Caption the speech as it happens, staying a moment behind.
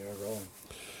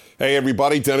Hey,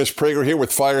 everybody. Dennis Prager here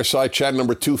with Fireside Chat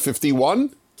number 251.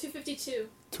 252.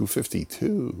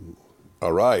 252.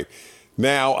 All right.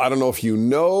 Now, I don't know if you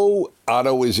know,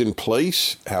 Otto is in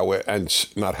place, and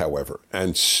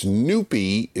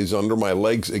Snoopy is under my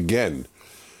legs again.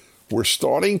 We're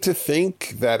starting to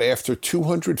think that after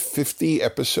 250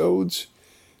 episodes,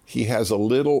 he has a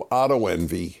little Otto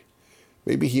envy.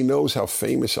 Maybe he knows how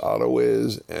famous Otto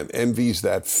is and envies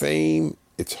that fame.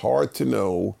 It's hard to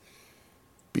know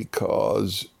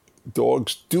because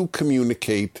dogs do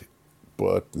communicate,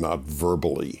 but not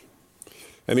verbally.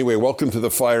 Anyway, welcome to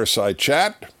the Fireside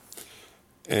Chat.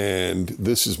 And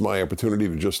this is my opportunity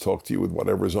to just talk to you with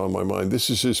whatever's on my mind. This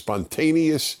is as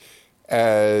spontaneous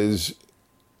as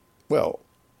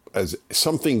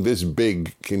something this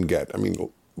big can get. I mean, a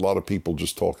lot of people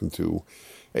just talking to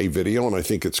a video, and I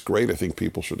think it's great. I think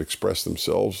people should express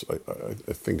themselves.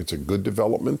 I think it's a good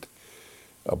development.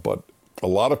 But a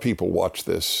lot of people watch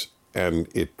this, and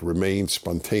it remains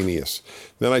spontaneous.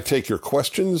 Then I take your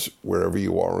questions wherever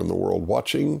you are in the world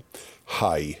watching.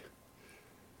 Hi.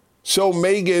 So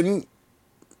Megan,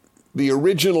 the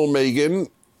original Megan,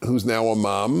 who's now a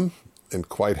mom, and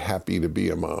quite happy to be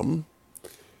a mom,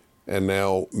 and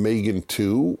now Megan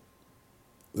 2,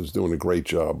 is doing a great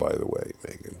job, by the way,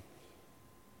 Megan.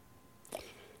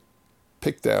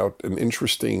 Picked out an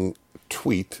interesting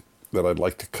tweet that I'd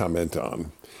like to comment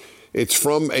on. It's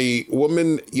from a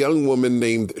young woman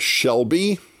named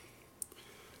Shelby.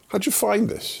 How'd you find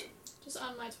this? Just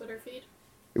on my Twitter feed.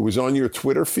 It was on your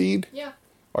Twitter feed? Yeah.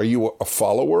 Are you a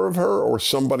follower of her, or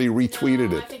somebody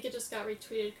retweeted it? I think it just got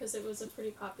retweeted because it was a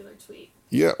pretty popular tweet.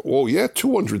 Yeah,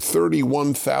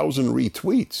 231,000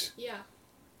 retweets. Yeah.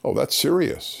 Oh, that's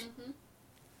serious. Mm-hmm.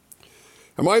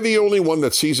 Am I the only one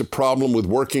that sees a problem with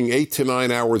working 8 to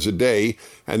 9 hours a day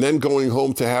and then going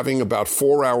home to having about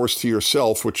 4 hours to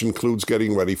yourself, which includes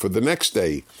getting ready for the next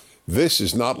day? This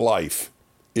is not life.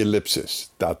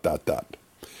 Ellipsis. ...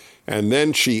 And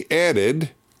then she added,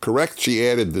 correct? She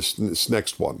added this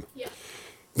next one. Yeah.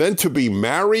 Then to be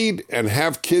married and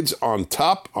have kids on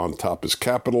top is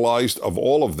capitalized, of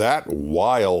all of that,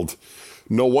 wild.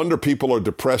 No wonder people are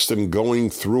depressed and going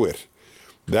through it.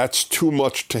 That's too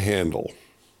much to handle.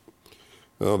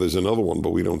 Oh, there's another one,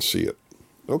 but we don't see it.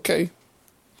 Okay.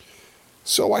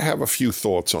 So I have a few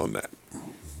thoughts on that.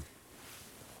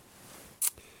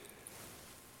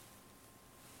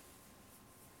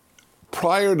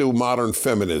 Prior to modern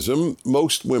feminism,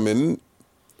 most women's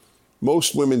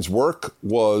work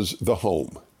was the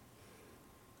home.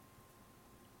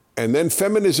 And then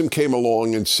feminism came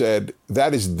along and said,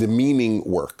 that is demeaning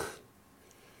work.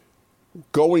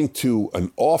 Going to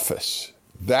an office,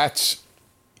 that's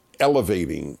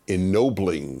elevating,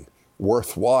 ennobling,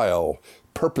 worthwhile,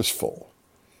 purposeful.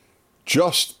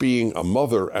 Just being a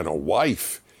mother and a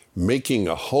wife, making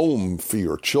a home for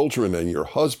your children and your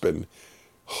husband,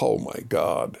 oh my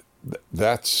God,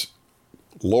 that's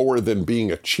lower than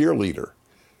being a cheerleader,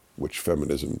 which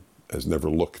feminism has never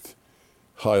looked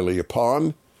highly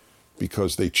upon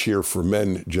because they cheer for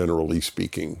men, generally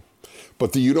speaking.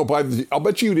 But I'll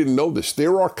bet you didn't know this.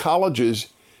 There are colleges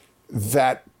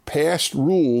that passed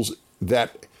rules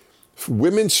that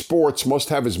women's sports must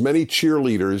have as many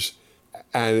cheerleaders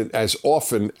and as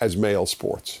often as male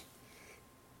sports.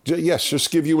 Yes,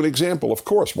 just give you an example. Of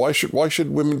course, why should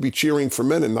women be cheering for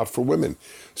men and not for women?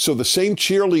 So the same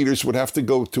cheerleaders would have to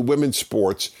go to women's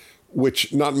sports,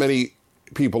 which not many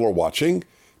people are watching,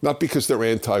 not because they're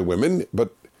anti-women,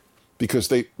 but because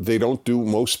they don't do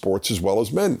most sports as well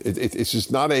as men. This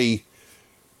is not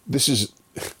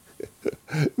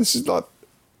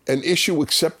an issue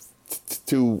except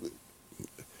to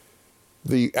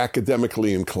the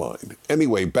academically inclined.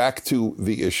 Anyway, back to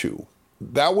the issue.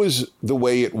 That was the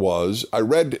way it was. I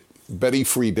read Betty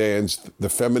Friedan's The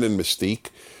Feminine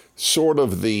Mystique, sort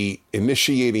of the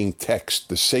initiating text,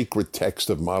 the sacred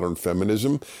text of modern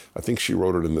feminism. I think she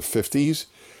wrote it in the 50s.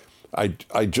 I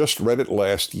just read it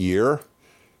last year.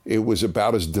 It was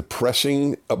about as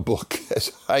depressing a book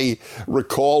as I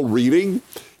recall reading,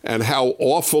 and how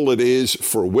awful it is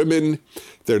for women.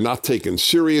 They're not taken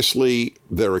seriously.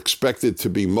 They're expected to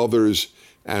be mothers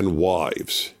and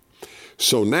wives.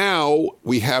 So now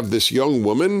we have this young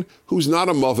woman who's not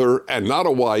a mother and not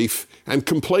a wife and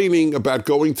complaining about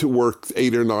going to work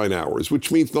 8 or 9 hours,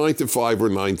 which means 9 to 5 or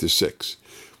 9 to 6,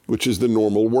 which is the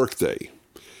normal workday.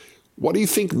 What do you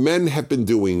think men have been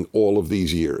doing all of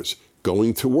these years?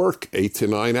 Going to work 8 to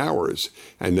 9 hours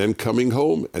and then coming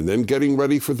home and then getting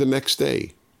ready for the next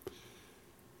day.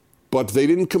 But they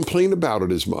didn't complain about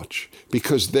it as much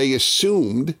because they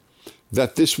assumed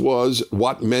that this was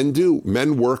what men do.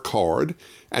 Men work hard,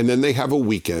 and then they have a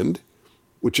weekend,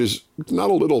 which is not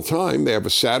a little time. They have a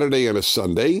Saturday and a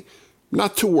Sunday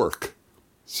not to work.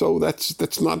 So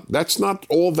that's not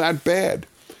all that bad.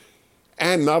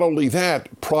 And not only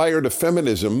that, prior to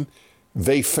feminism,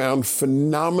 they found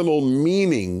phenomenal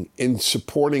meaning in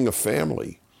supporting a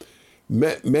family.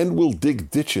 Men will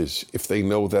dig ditches if they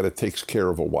know that it takes care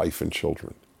of a wife and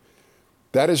children.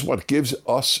 That is what gives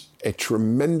us a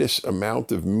tremendous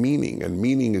amount of meaning, and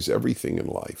meaning is everything in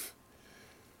life.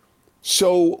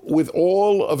 So with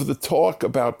all of the talk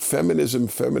about feminism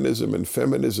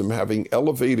having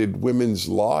elevated women's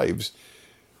lives,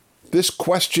 this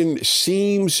question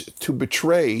seems to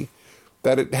betray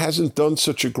that it hasn't done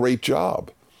such a great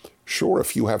job. Sure,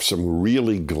 if you have some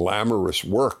really glamorous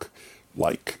work,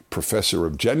 like professor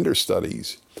of gender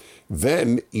studies,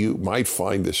 then you might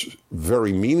find this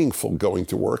very meaningful going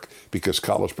to work, because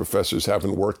college professors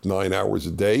haven't worked 9 hours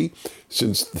a day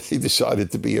since they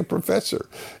decided to be a professor.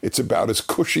 It's about as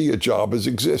cushy a job as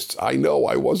exists. I know,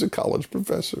 I was a college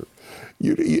professor.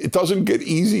 It doesn't get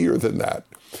easier than that.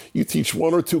 You teach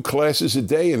 1 or 2 classes a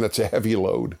day, and that's a heavy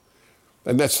load.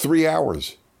 And that's 3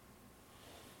 hours.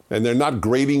 And they're not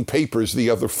grading papers the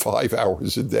other 5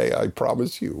 hours a day, I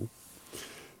promise you.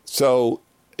 So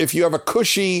if you have a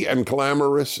cushy and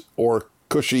glamorous, or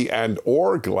cushy and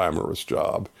or glamorous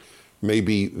job,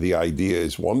 maybe the idea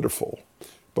is wonderful.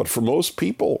 But for most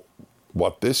people,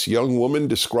 what this young woman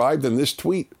described in this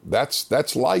tweet,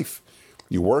 that's life.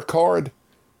 You work hard.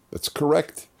 That's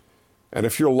correct. And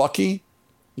if you're lucky,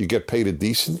 you get paid a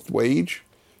decent wage.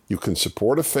 You can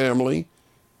support a family.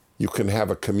 You can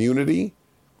have a community.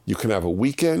 You can have a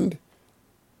weekend.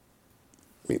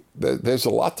 I mean, there's a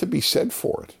lot to be said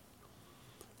for it.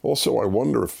 Also, I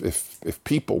wonder if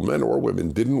people, men or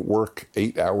women, didn't work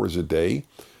 8 hours a day.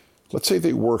 Let's say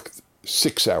they worked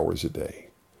 6 hours a day.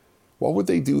 What would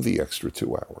they do the extra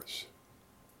 2 hours?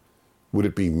 Would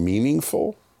it be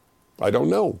meaningful? I don't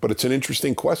know, but it's an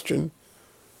interesting question.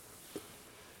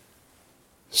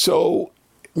 So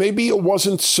maybe it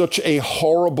wasn't such a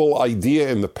horrible idea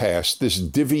in the past, this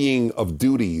divvying of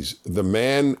duties. The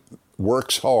man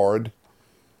works hard,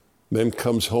 then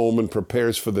comes home and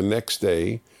prepares for the next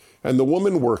day. And the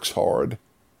woman works hard,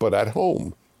 but at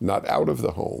home, not out of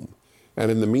the home. And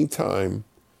in the meantime,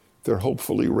 they're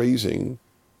hopefully raising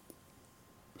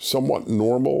somewhat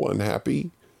normal and happy,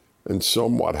 and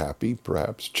somewhat happy,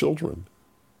 perhaps, children.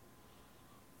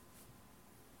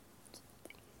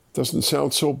 Doesn't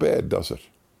sound so bad, does it?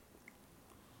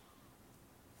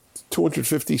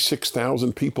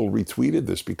 256,000 people retweeted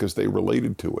this because they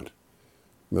related to it.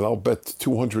 And I'll bet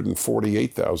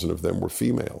 248,000 of them were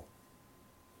female.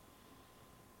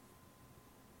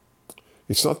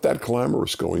 It's not that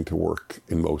glamorous going to work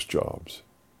in most jobs.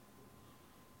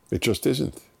 It just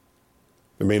isn't.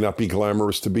 It may not be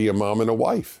glamorous to be a mom and a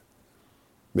wife.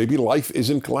 Maybe life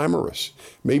isn't glamorous.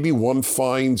 Maybe one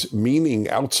finds meaning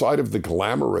outside of the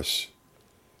glamorous.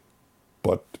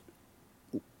 But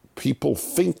people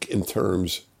think in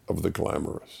terms of the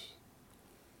glamorous.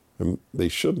 And they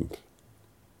shouldn't.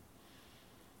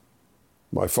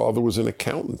 My father was an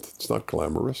accountant. It's not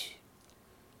glamorous.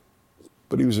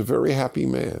 But he was a very happy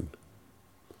man.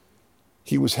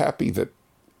 He was happy that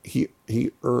he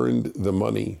earned the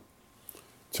money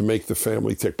to make the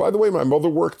family tick. By the way, my mother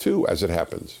worked too, as it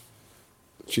happens.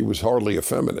 She was hardly a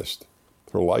feminist.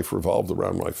 Her life revolved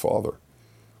around my father.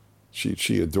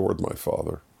 She adored my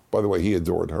father. By the way, he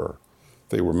adored her.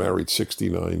 They were married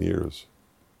 69 years.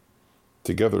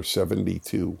 Together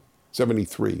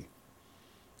 73.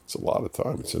 It's a lot of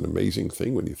time. It's an amazing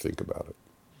thing when you think about it.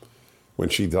 When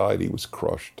she died, he was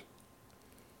crushed.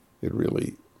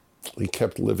 He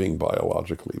kept living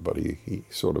biologically, but he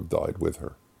sort of died with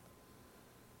her.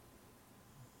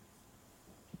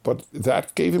 But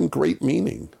that gave him great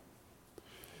meaning.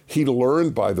 He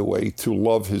learned, by the way, to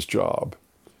love his job.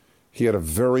 He had a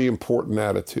very important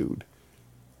attitude.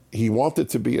 He wanted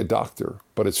to be a doctor,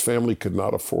 but his family could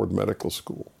not afford medical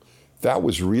school. That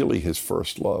was really his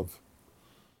first love.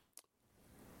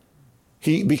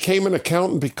 He became an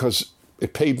accountant because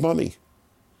it paid money.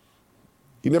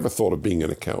 He never thought of being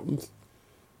an accountant.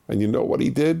 And you know what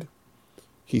he did?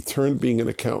 He turned being an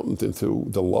accountant into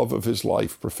the love of his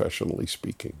life, professionally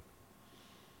speaking.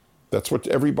 That's what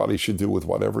everybody should do with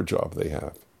whatever job they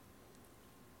have.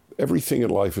 Everything in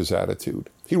life is attitude.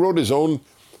 He wrote his own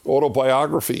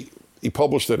autobiography. He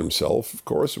published it himself, of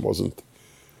course. It wasn't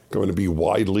going to be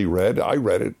widely read. I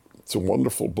read it. It's a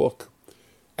wonderful book.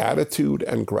 Attitude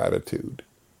and Gratitude.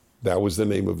 That was the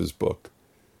name of his book.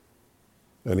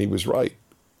 And he was right.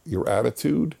 Your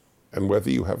attitude and whether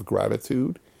you have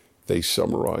gratitude, they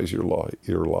summarize your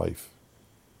life.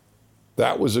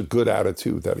 That was a good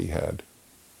attitude that he had.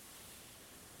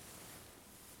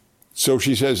 So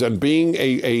she says, and being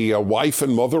a wife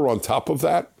and mother on top of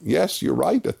that, yes, you're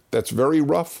right. That's very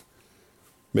rough.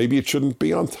 Maybe it shouldn't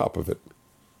be on top of it.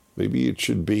 Maybe it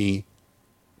should be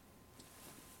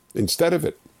instead of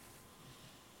it.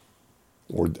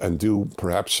 And do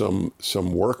perhaps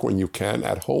some work when you can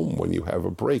at home, when you have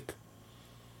a break.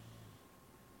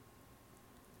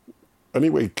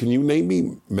 Anyway, can you name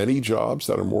me many jobs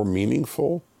that are more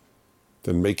meaningful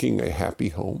than making a happy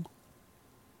home?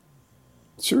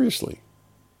 Seriously.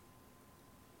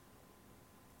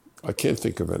 I can't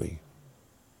think of any.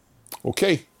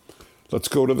 Okay, let's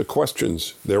go to the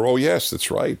questions. Oh yes, that's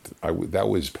right. That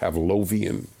was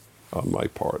Pavlovian on my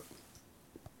part.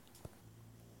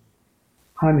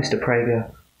 Hi, Mr.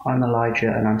 Prager. I'm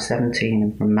Elijah and I'm 17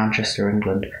 and from Manchester,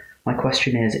 England. My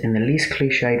question is, in the least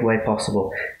cliched way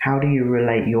possible, how do you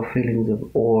relate your feelings of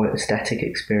awe or aesthetic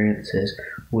experiences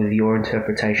with your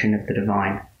interpretation of the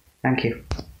divine? Thank you.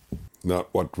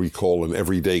 Not what we call an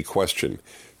everyday question.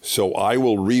 So I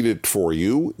will read it for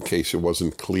you in case it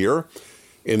wasn't clear.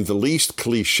 In the least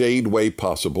cliched way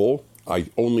possible, I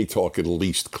only talk in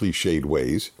least cliched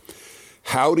ways.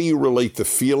 How do you relate the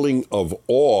feeling of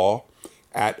awe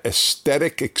at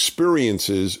aesthetic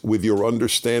experiences with your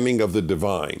understanding of the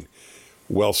divine?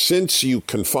 Well, since you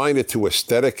confine it to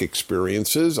aesthetic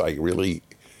experiences, I really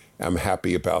am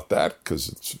happy about that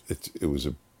because it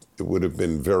would have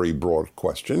been a very broad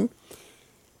question.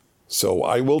 So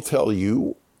I will tell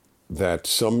you that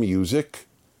some music,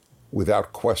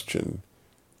 without question,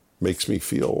 makes me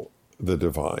feel the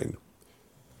divine.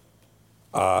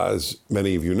 As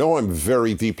many of you know, I'm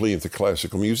very deeply into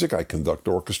classical music. I conduct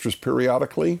orchestras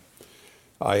periodically.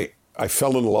 I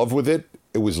fell in love with it.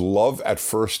 It was love at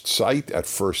first sight, at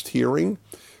first hearing,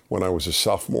 when I was a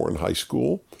sophomore in high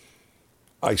school.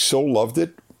 I so loved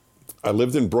it. I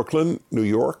lived in Brooklyn, New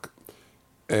York,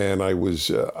 and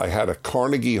I had a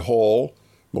Carnegie Hall,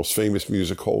 most famous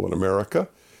music hall in America.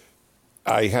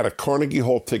 I had a Carnegie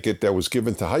Hall ticket that was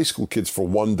given to high school kids for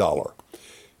 $1.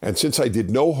 And since I did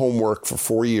no homework for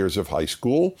 4 years of high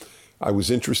school, I was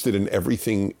interested in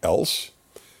everything else.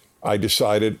 I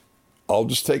decided I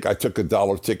took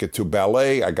 $1 ticket to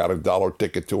ballet. I got $1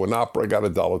 ticket to an opera. I got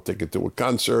 $1 ticket to a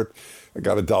concert. I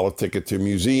got $1 ticket to a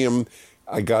museum.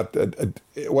 I got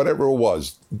whatever it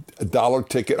was, $1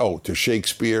 ticket, to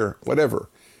Shakespeare, whatever.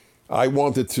 I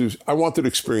wanted to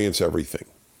experience everything.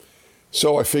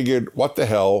 So I figured, what the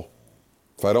hell?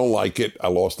 If I don't like it, I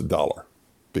lost $1.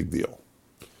 Big deal.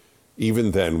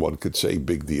 Even then, one could say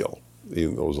big deal,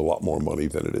 even though it was a lot more money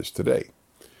than it is today.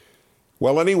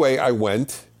 Well, anyway, I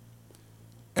went,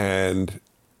 and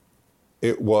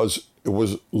it was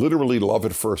literally love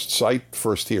at first sight,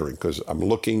 first hearing, because I'm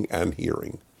looking and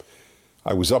hearing.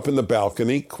 I was up in the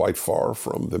balcony, quite far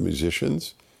from the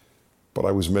musicians, but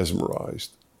I was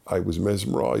mesmerized. I was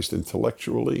mesmerized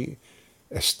intellectually,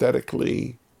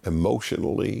 aesthetically,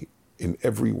 emotionally, in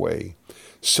every way.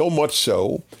 So much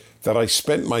so that I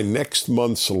spent my next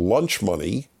month's lunch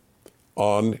money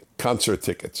on concert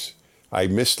tickets. I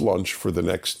missed lunch for the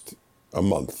next a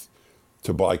month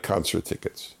to buy concert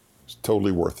tickets. It's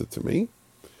totally worth it to me.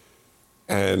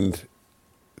 And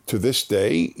to this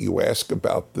day, you ask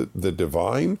about the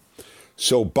divine.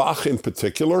 So Bach in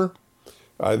particular,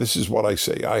 this is what I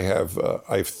say. I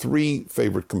have 3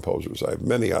 favorite composers. I have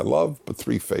many I love, but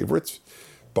 3 favorites: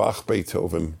 Bach,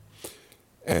 Beethoven,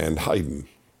 and Haydn.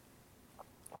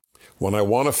 When I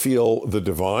want to feel the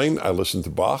divine, I listen to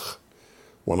Bach.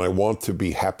 When I want to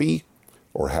be happy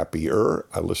or happier,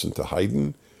 I listen to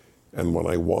Haydn. And when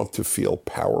I want to feel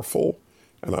powerful,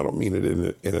 and I don't mean it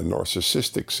in a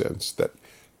narcissistic sense, that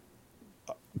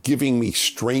giving me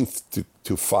strength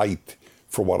to fight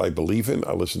for what I believe in,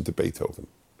 I listen to Beethoven.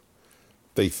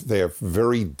 They have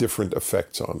very different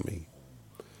effects on me.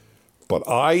 But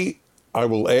I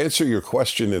will answer your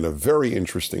question in a very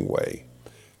interesting way.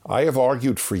 I have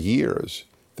argued for years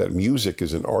that music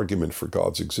is an argument for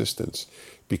God's existence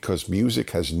because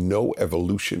music has no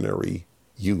evolutionary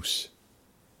use.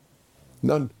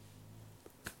 None.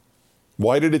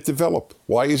 Why did it develop?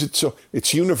 Why is it so?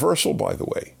 It's universal, by the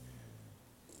way.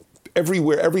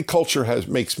 Everywhere, every culture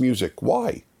makes music.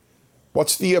 Why?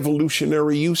 What's the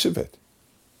evolutionary use of it?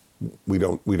 We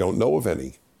don't know of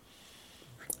any.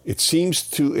 It seems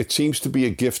to be a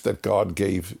gift that God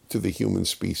gave to the human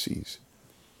species.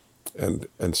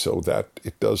 And so that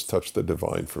it does touch the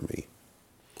divine for me.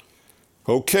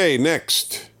 Okay,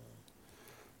 next.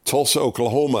 Tulsa,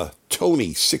 Oklahoma,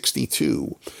 Tony,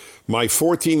 62. My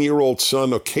 14-year-old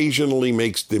son occasionally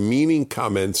makes demeaning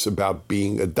comments about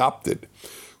being adopted.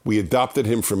 We adopted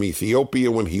him from Ethiopia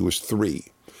when he was 3.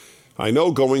 I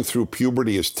know going through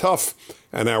puberty is tough,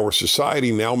 and our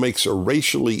society now makes a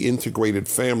racially integrated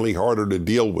family harder to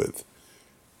deal with.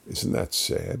 Isn't that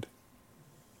sad?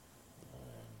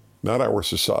 Not our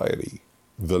society,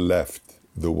 the left,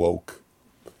 the woke.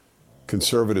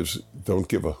 Conservatives don't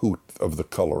give a hoot of the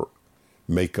color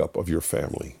makeup of your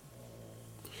family.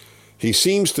 He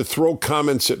seems to throw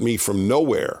comments at me from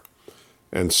nowhere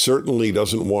and certainly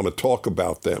doesn't want to talk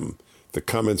about them. The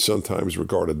comments sometimes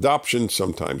regard adoption,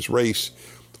 sometimes race.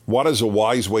 What is a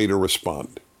wise way to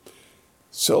respond?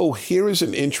 So here is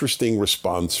an interesting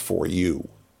response for you.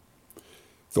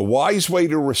 The wise way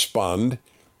to respond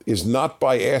is not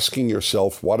by asking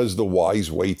yourself, what is the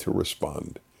wise way to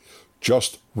respond?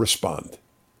 Just respond.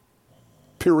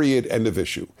 Period. End of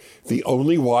issue. The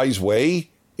only wise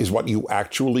way is what you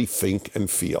actually think and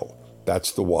feel.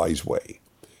 That's the wise way.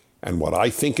 And what I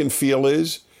think and feel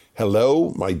is,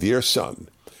 hello, my dear son.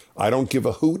 I don't give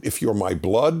a hoot if you're my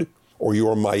blood or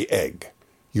you're my egg.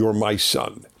 You're my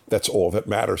son. That's all that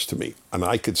matters to me. And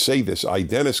I could say this, I,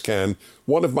 Dennis, can.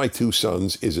 One of my two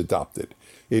sons is adopted.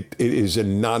 It is a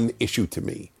non-issue to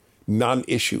me.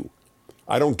 Non-issue.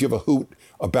 I don't give a hoot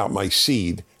about my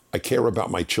seed. I care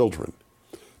about my children.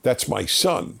 That's my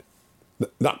son,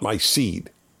 not my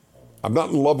seed. I'm not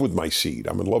in love with my seed.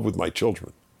 I'm in love with my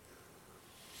children.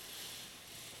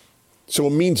 So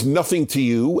it means nothing to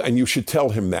you, and you should tell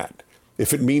him that.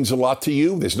 If it means a lot to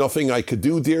you, there's nothing I could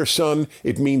do, dear son.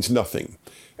 It means nothing.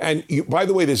 And you, by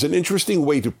the way, there's an interesting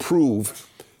way to prove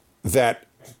that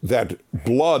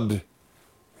blood.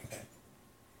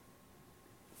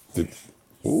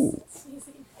 Ooh.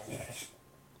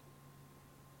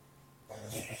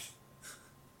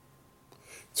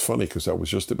 It's funny because I was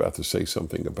just about to say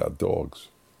something about dogs.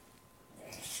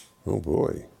 Oh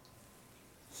boy.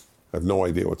 I have no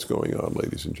idea what's going on,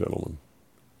 ladies and gentlemen.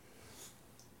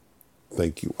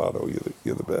 Thank you, Otto.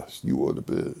 You're the best. You are the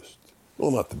best.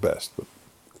 Well, not the best, but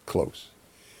close.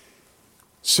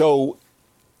 So,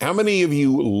 how many of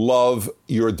you love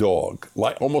your dog,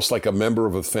 almost like a member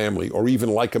of a family, or even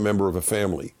like a member of a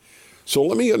family? So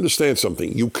let me understand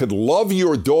something. You could love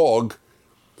your dog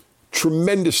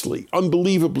tremendously,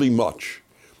 unbelievably much,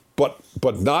 but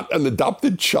not an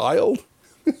adopted child?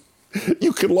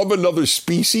 You can love another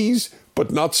species,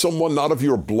 but not someone not of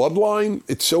your bloodline?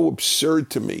 It's so absurd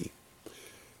to me.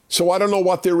 So I don't know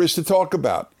what there is to talk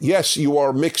about. Yes, you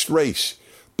are mixed race,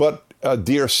 but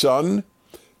dear son,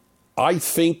 I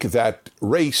think that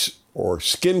race or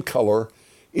skin color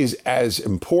is as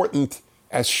important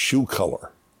as shoe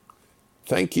color.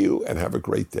 Thank you and have a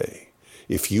great day.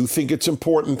 If you think it's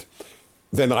important,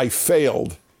 then I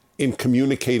failed in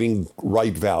communicating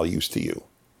right values to you.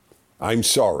 I'm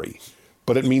sorry,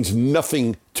 but it means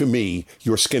nothing to me,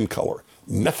 your skin color.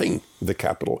 Nothing, the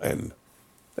capital N.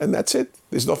 And that's it.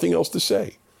 There's nothing else to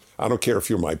say. I don't care if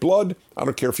you're my blood. I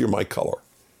don't care if you're my color.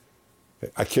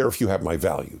 I care if you have my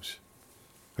values.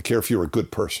 I care if you're a good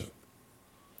person.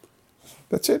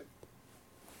 That's it.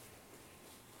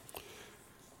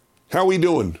 How are we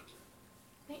doing?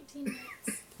 19 minutes.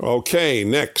 Okay,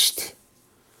 next.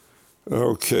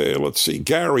 Okay, let's see.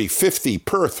 Gary, 50,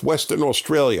 Perth, Western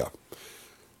Australia.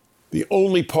 The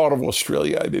only part of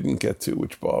Australia I didn't get to,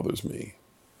 which bothers me.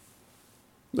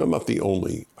 No, not the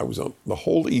only. I was on the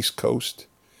whole East Coast.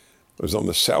 I was on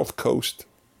the South Coast.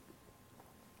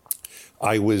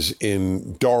 I was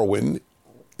in Darwin,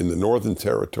 in the Northern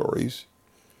Territories,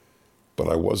 but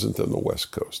I wasn't on the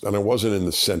West Coast. And I wasn't in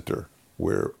the center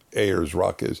where Ayers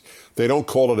Rock is. They don't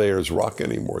call it Ayers Rock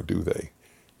anymore, do they?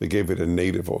 They gave it a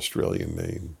native Australian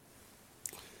name.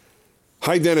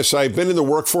 Hi, Dennis. I've been in the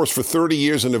workforce for 30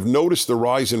 years and have noticed the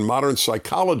rise in modern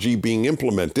psychology being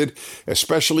implemented,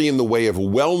 especially in the way of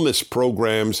wellness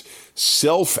programs,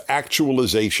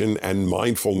 self-actualization, and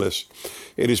mindfulness.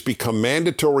 It has become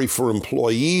mandatory for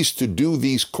employees to do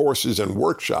these courses and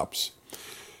workshops.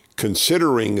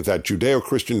 Considering that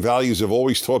Judeo-Christian values have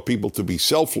always taught people to be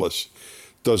selfless,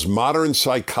 does modern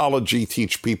psychology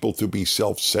teach people to be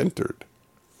self-centered?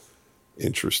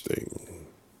 Interesting.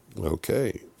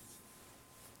 Okay.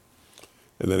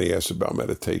 And then he asks about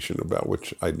meditation, about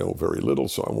which I know very little,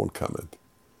 so I won't comment.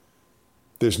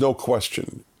 There's no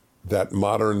question that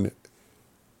modern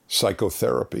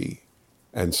psychotherapy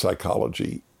and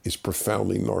psychology is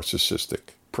profoundly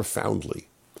narcissistic. Profoundly.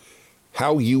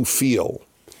 How you feel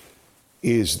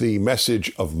is the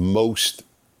message of most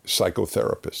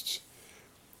psychotherapists.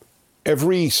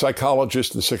 Every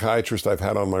psychologist and psychiatrist I've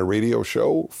had on my radio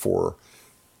show for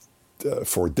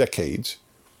decades,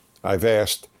 I've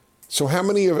asked, so how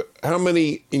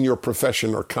many in your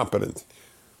profession are competent?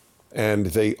 And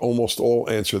they almost all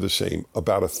answer the same,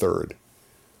 about a third.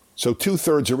 So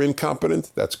 2/3 are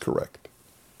incompetent? That's correct.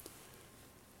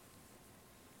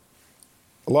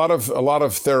 A lot of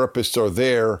therapists are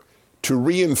there to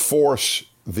reinforce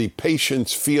the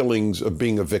patient's feelings of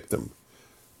being a victim,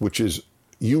 which is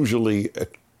usually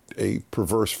a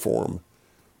perverse form,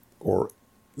 or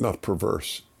not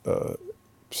perverse,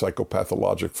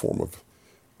 psychopathologic form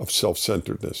of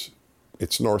self-centeredness.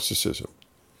 It's narcissism.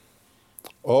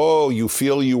 Oh, you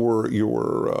feel you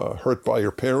were hurt by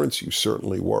your parents? You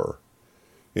certainly were.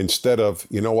 Instead of,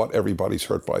 you know what, everybody's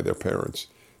hurt by their parents.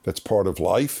 That's part of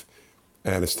life,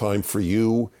 and it's time for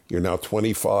you. You're now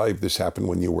 25. This happened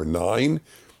when you were 9.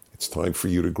 It's time for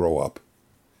you to grow up.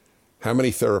 How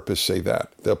many therapists say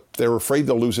that? They're afraid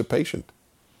they'll lose a patient.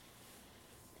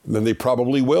 And then they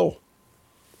probably will.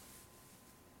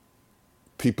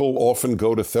 People often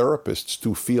go to therapists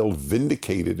to feel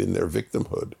vindicated in their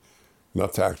victimhood,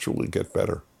 not to actually get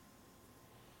better.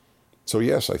 So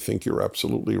yes, I think you're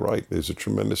absolutely right. There's a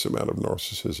tremendous amount of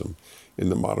narcissism in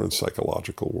the modern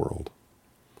psychological world.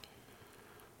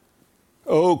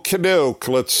 Okey-doke,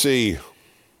 let's see.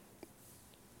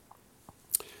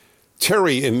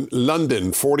 Terry in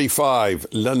London, 45,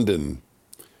 London.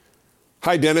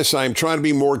 Hi, Dennis. I am trying to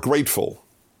be more grateful.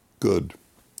 Good.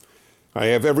 I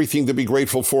have everything to be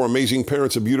grateful for. Amazing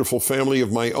parents, a beautiful family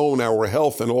of my own, our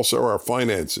health, and also our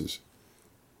finances.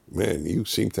 Man, you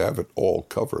seem to have it all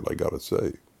covered, I gotta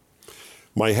say.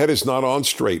 My head is not on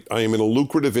straight. I am in a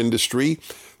lucrative industry,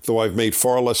 though I've made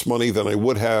far less money than I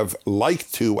would have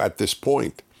liked to at this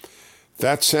point.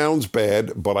 That sounds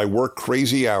bad, but I work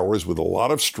crazy hours with a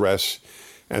lot of stress,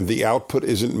 and the output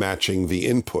isn't matching the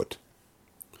input.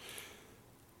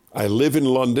 I live in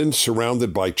London,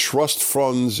 surrounded by trust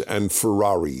funds and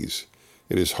Ferraris.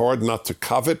 It is hard not to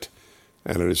covet,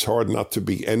 and it is hard not to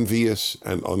be envious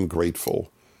and ungrateful.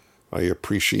 I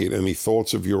appreciate any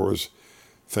thoughts of yours.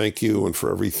 Thank you, and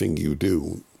for everything you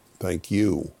do. Thank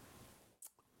you.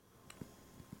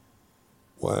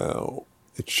 Wow.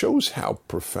 It shows how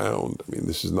profound, I mean,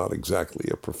 this is not exactly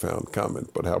a profound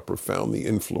comment, but how profound the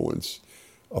influence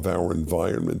of our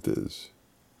environment is.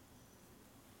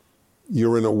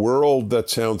 You're in a world that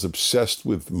sounds obsessed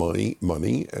with money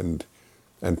and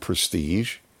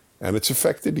prestige, and it's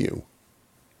affected you.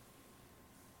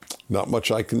 Not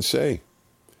much I can say.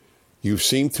 You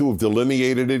seem to have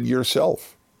delineated it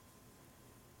yourself.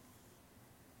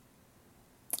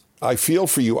 I feel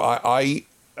for you. I,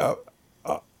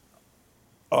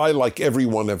 like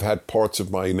everyone, have had parts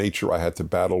of my nature I had to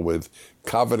battle with.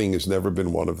 Coveting has never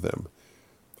been one of them.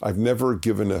 I've never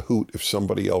given a hoot if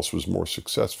somebody else was more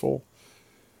successful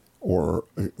or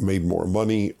made more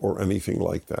money or anything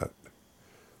like that.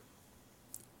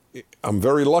 I'm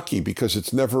very lucky because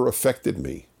it's never affected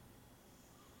me.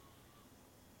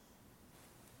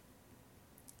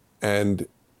 And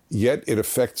yet it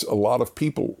affects a lot of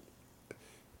people.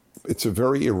 It's a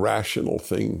very irrational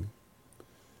thing.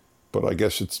 But I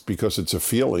guess it's because it's a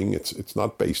feeling. It's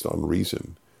not based on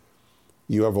reason.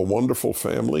 You have a wonderful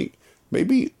family.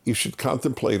 Maybe you should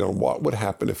contemplate on what would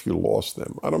happen if you lost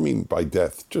them. I don't mean by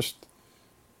death, just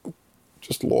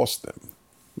lost them.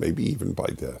 Maybe even by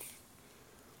death.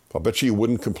 I'll bet you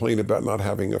wouldn't complain about not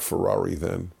having a Ferrari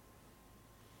then.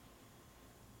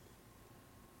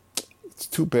 It's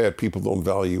too bad people don't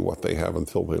value what they have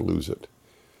until they lose it.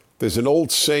 There's an old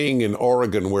saying in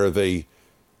Oregon where they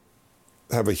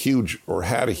have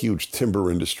had a huge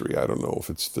timber industry. I don't know if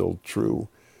it's still true.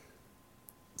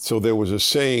 So there was a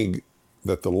saying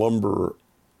that the lumber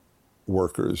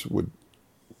workers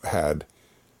had,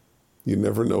 you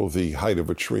never know the height of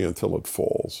a tree until it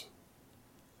falls.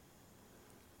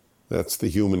 That's the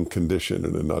human condition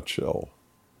in a nutshell.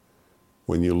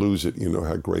 When you lose it, you know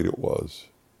how great it was.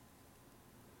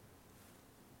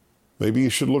 Maybe you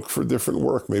should look for different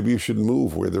work. Maybe you should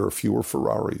move where there are fewer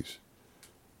Ferraris.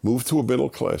 Move to a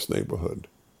middle-class neighborhood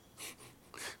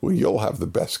where you'll have the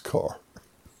best car.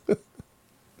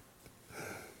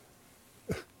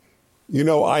 You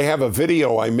know, I have a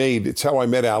video I made. It's how I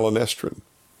met Alan Estrin,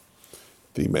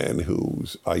 the man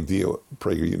whose idea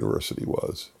Prager University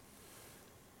was.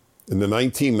 In the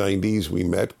 1990s, we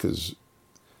met because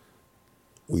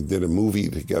we did a movie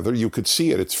together. You could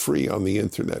see it. It's free on the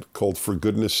internet, called For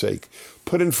Goodness Sake.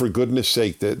 Put in For Goodness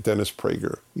Sake, Dennis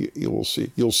Prager. You will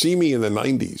see. You'll see me in the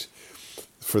 90s.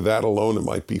 For that alone, it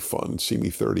might be fun. See me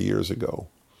 30 years ago.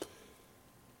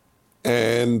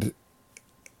 And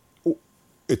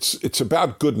it's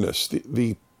about goodness,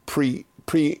 the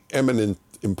preeminent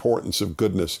importance of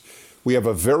goodness. We have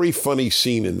a very funny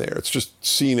scene in there. It's just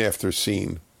scene after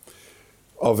scene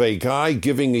of a guy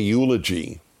giving a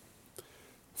eulogy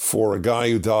for a guy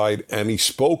who died, and he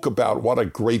spoke about what a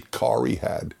great car he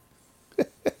had.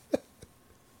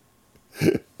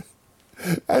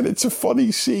 And it's a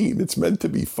funny scene. It's meant to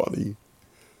be funny.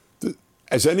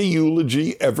 Has any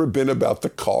eulogy ever been about the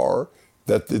car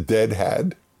that the dead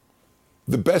had?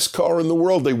 The best car in the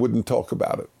world, they wouldn't talk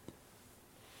about it.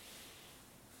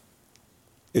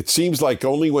 It seems like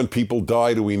only when people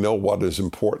die do we know what is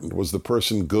important. Was the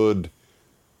person good?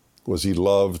 Was he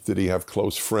loved? Did he have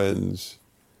close friends?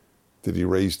 Did he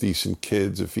raise decent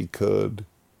kids if he could?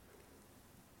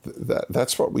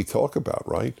 That's what we talk about,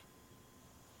 right?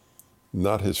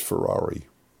 Not his Ferrari.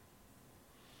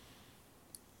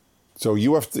 So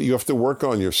you have to work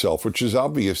on yourself, which is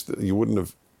obvious that you wouldn't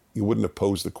have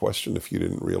posed the question if you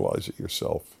didn't realize it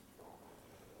yourself.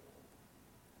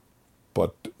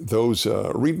 But those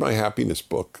read my happiness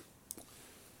book,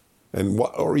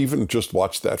 or even just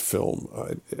watch that film.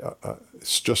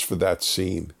 It's just for that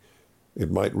scene.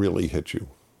 It might really hit you.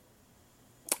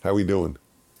 How are we doing?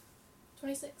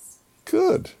 26.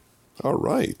 Good. All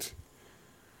right.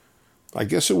 I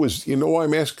guess it was, you know why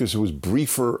I'm asking? Because it was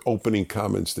briefer opening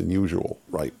comments than usual,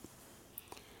 right?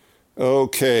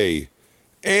 Okay.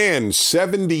 Ann,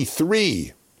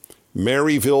 73,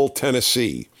 Maryville,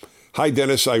 Tennessee. Hi,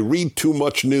 Dennis. I read too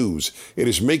much news. It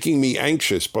is making me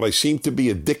anxious, but I seem to be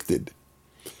addicted.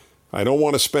 I don't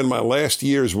want to spend my last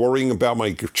years worrying about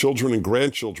my children and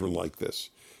grandchildren like this.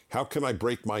 How can I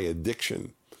break my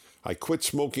addiction? I quit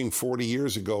smoking 40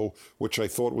 years ago, which I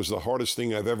thought was the hardest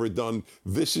thing I've ever done.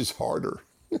 This is harder.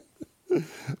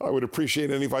 I would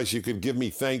appreciate any advice you could give me.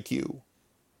 Thank you.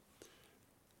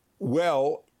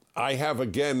 Well, I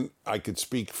could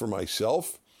speak for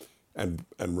myself. And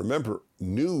remember,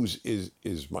 news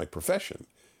is my profession.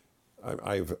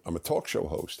 I'm a talk show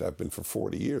host. I've been for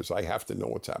 40 years. I have to know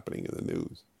what's happening in the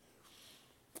news.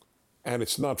 And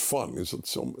it's not fun. There's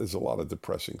a lot of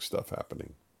depressing stuff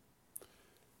happening.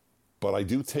 But I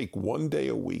do take one day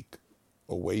a week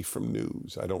away from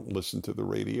news. I don't listen to the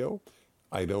radio.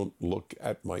 I don't look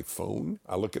at my phone.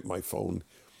 I look at my phone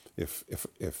if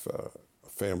a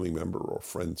family member or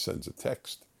friend sends a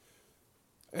text.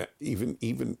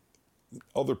 Even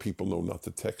other people know not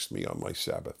to text me on my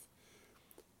Sabbath.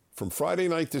 From Friday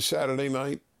night to Saturday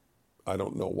night, I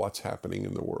don't know what's happening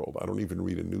in the world. I don't even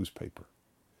read a newspaper.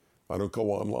 I don't go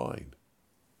online.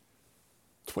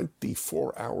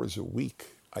 24 hours a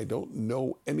week. I don't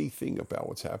know anything about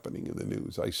what's happening in the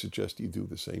news. I suggest you do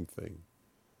the same thing.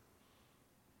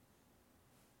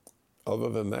 Other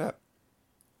than that,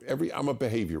 I'm a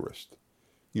behaviorist.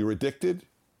 You're addicted?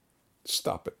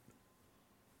 Stop it.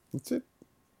 That's it.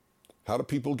 How do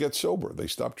people get sober? They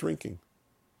stop drinking.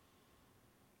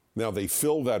 Now they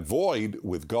fill that void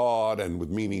with God and with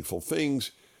meaningful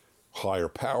things, higher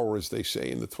power, as they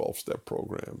say in the 12-step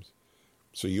programs.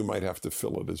 So you might have to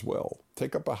fill it as well.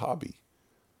 Take up a hobby.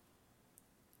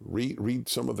 Read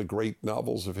some of the great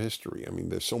novels of history. I mean,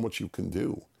 there's so much you can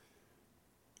do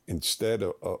instead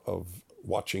of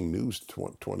watching news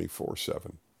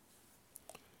 24/7.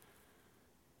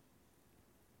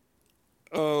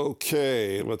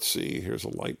 Okay, let's see. Here's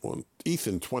a light one.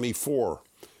 Ethan, 24.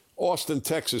 Austin,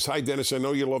 Texas. Hi, Dennis. I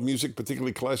know you love music,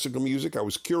 particularly classical music. I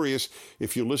was curious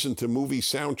if you listen to movie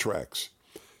soundtracks.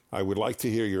 I would like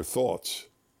to hear your thoughts.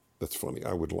 That's funny.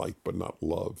 I would like, but not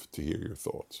love, to hear your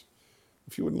thoughts.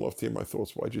 If you wouldn't love to hear my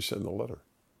thoughts, why'd you send the letter?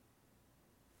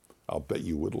 I'll bet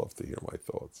you would love to hear my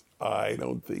thoughts. I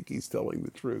don't think he's telling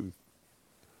the truth.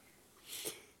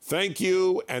 Thank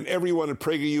you and everyone at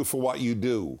PragerU for what you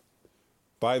do.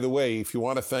 By the way, if you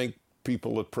want to thank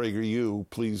people at PragerU,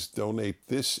 please donate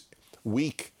this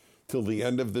week till the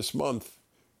end of this month.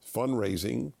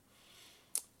 Fundraising.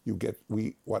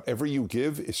 Whatever you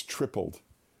give is tripled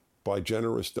by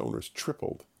generous donors.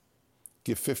 Tripled.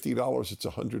 Give $50, it's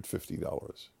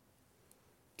 $150.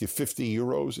 Give 50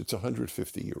 euros, it's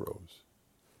 150 euros.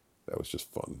 That was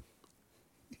just fun.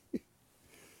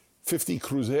 50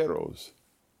 cruzeiros,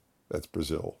 that's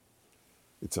Brazil.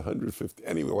 It's 150.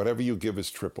 Anyway, whatever you give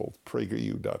is tripled.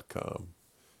 PragerU.com.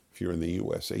 If you're in the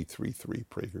U.S., 833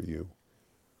 PragerU.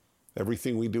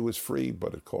 Everything we do is free,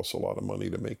 but it costs a lot of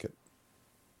money to make it.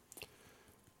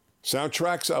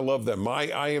 Soundtracks, I love them.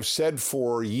 I have said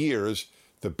for years,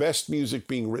 the best music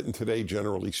being written today,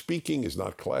 generally speaking, is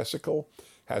not classical.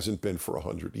 Hasn't been for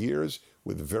 100 years,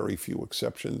 with very few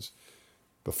exceptions.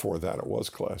 Before that, it was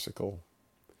classical.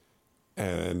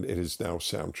 And it is now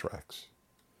soundtracks.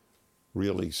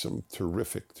 Really some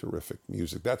terrific, terrific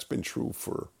music. That's been true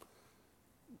for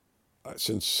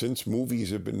since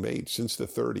movies have been made, since the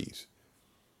 30s.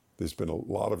 There's been a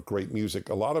lot of great music.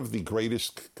 A lot of the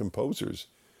greatest composers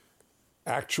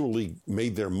actually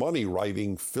made their money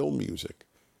writing film music.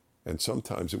 And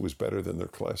sometimes it was better than their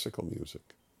classical music.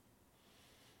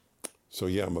 So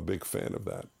yeah, I'm a big fan of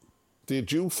that. Did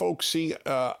you folks see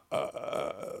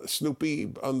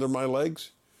Snoopy under my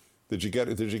legs? Did you get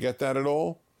it? Did you get that at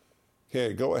all?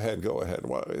 Here, go ahead.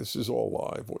 Well, this is all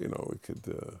live. Well, we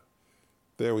could.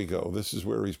 There we go. This is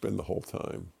where he's been the whole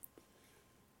time.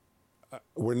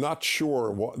 We're not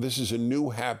sure. This is a new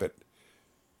habit,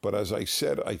 but as I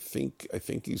said, I think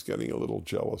he's getting a little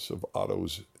jealous of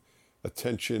Otto's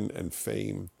attention and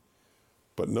fame.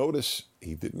 But notice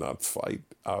he did not fight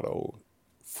Otto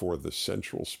for the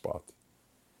central spot.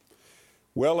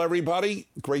 Well, everybody,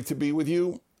 great to be with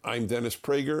you. I'm Dennis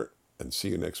Prager, and see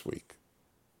you next week.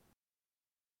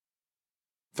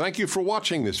 Thank you for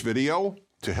watching this video.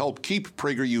 To help keep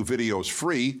PragerU videos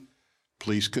free,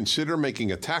 please consider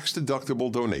making a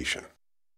tax-deductible donation.